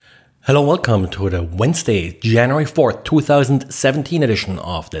Hello, welcome to the Wednesday, January 4th, 2017 edition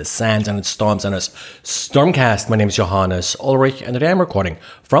of the Sands and Storms and StormCast. My name is Johannes Ulrich and today I'm recording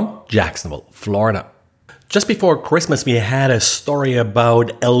from Jacksonville, Florida. Just before Christmas, we had a story about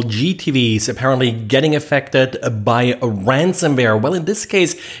LG TVs apparently getting affected by a ransomware. Well, in this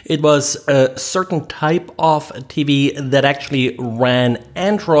case, it was a certain type of TV that actually ran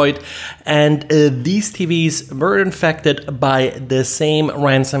Android, and these TVs were infected by the same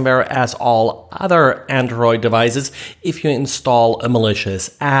ransomware as all other Android devices if you install a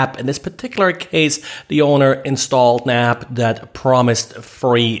malicious app. In this particular case, the owner installed an app that promised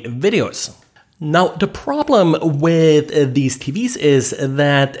free videos. Now, the problem with these TVs is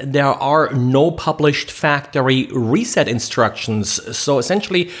that there are no published factory reset instructions. So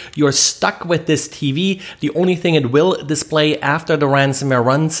essentially, you're stuck with this TV. The only thing it will display after the ransomware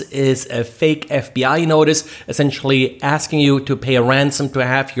runs is a fake FBI notice, essentially asking you to pay a ransom to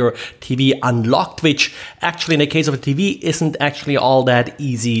have your TV unlocked, which actually in the case of a TV isn't actually all that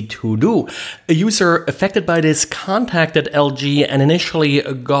easy to do. A user affected by this contacted LG and initially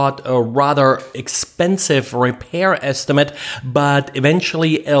got a rather expensive repair estimate, but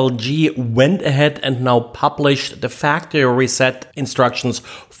eventually LG went ahead and now published the factory reset instructions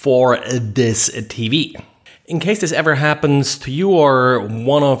for this TV. In case this ever happens to you or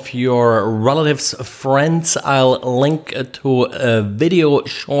one of your relatives, friends, I'll link to a video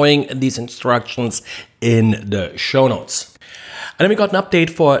showing these instructions in the show notes. And then we got an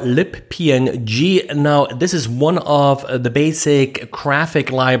update for libpng. Now, this is one of the basic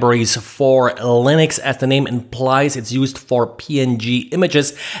graphic libraries for Linux. As the name implies, it's used for PNG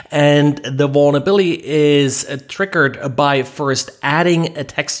images. And the vulnerability is triggered by first adding a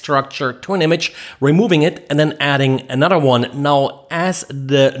text structure to an image, removing it, and then adding another one. Now, as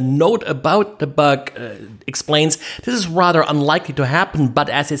the note about the bug explains, this is rather unlikely to happen, but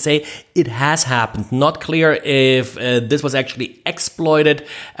as I say, it has happened. Not clear if this was actually exploited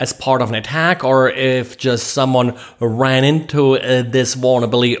as part of an attack or if just someone ran into this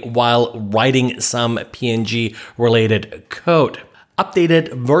vulnerability while writing some PNG related code.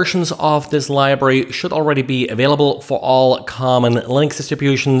 Updated versions of this library should already be available for all common Linux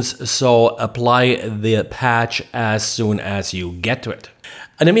distributions, so apply the patch as soon as you get to it.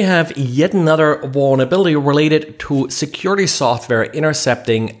 And then we have yet another vulnerability related to security software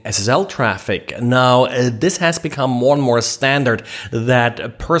intercepting SSL traffic. Now, this has become more and more standard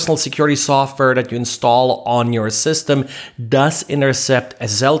that personal security software that you install on your system does intercept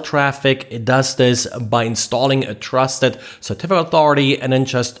SSL traffic. It does this by installing a trusted certificate authority and then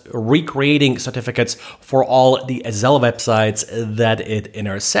just recreating certificates for all the SSL websites that it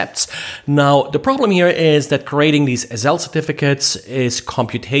intercepts. Now, the problem here is that creating these SSL certificates is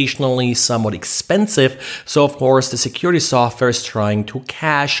computationally somewhat expensive. So of course the security software is trying to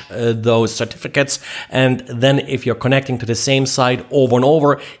cache those certificates, and then if you're connecting to the same site over and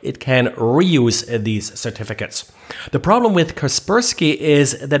over, it can reuse these certificates. The problem with Kaspersky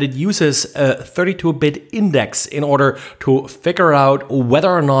is that it uses a 32-bit index in order to figure out whether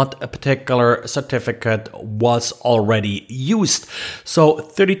or not a particular certificate was already used. So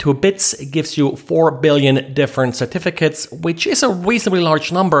 32 bits gives you 4 billion different certificates, which is a reasonably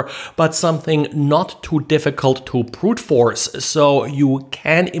large number, but something not too difficult to brute force. So you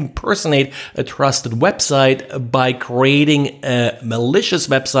can impersonate a trusted website by creating a malicious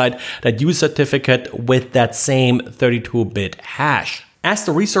website that uses a certificate with that same 32-bit hash. As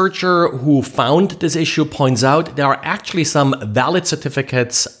the researcher who found this issue points out, there are actually some valid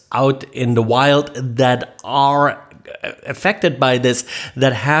certificates out in the wild that are affected by this,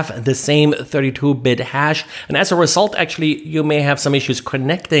 that have the same 32-bit hash, and as a result actually you may have some issues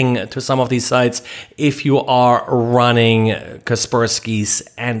connecting to some of these sites if you are running Kaspersky's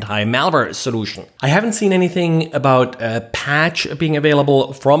anti-malware solution. I haven't seen anything about a patch being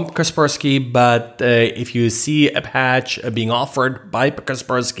available from Kaspersky, but if you see a patch being offered by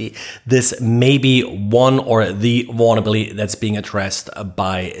Kaspersky, this may be one or the vulnerability that's being addressed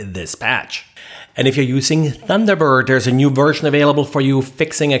by this patch. And if you're using Thunderbird, there's a new version available for you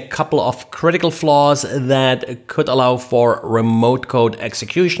fixing a couple of critical flaws that could allow for remote code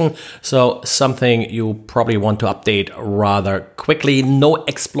execution. So something you probably want to update rather quickly. No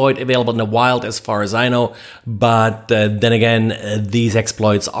exploit available in the wild as far as I know, but then again, these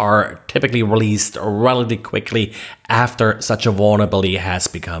exploits are typically released relatively quickly after such a vulnerability has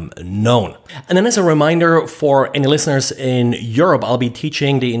become known. And then as a reminder for any listeners in Europe, I'll be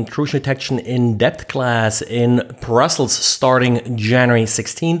teaching the intrusion detection in-depth class in Brussels starting January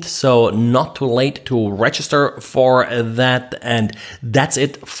 16th. So not too late to register for that. And that's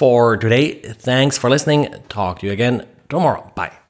it for today. Thanks for listening. Talk to you again tomorrow. Bye.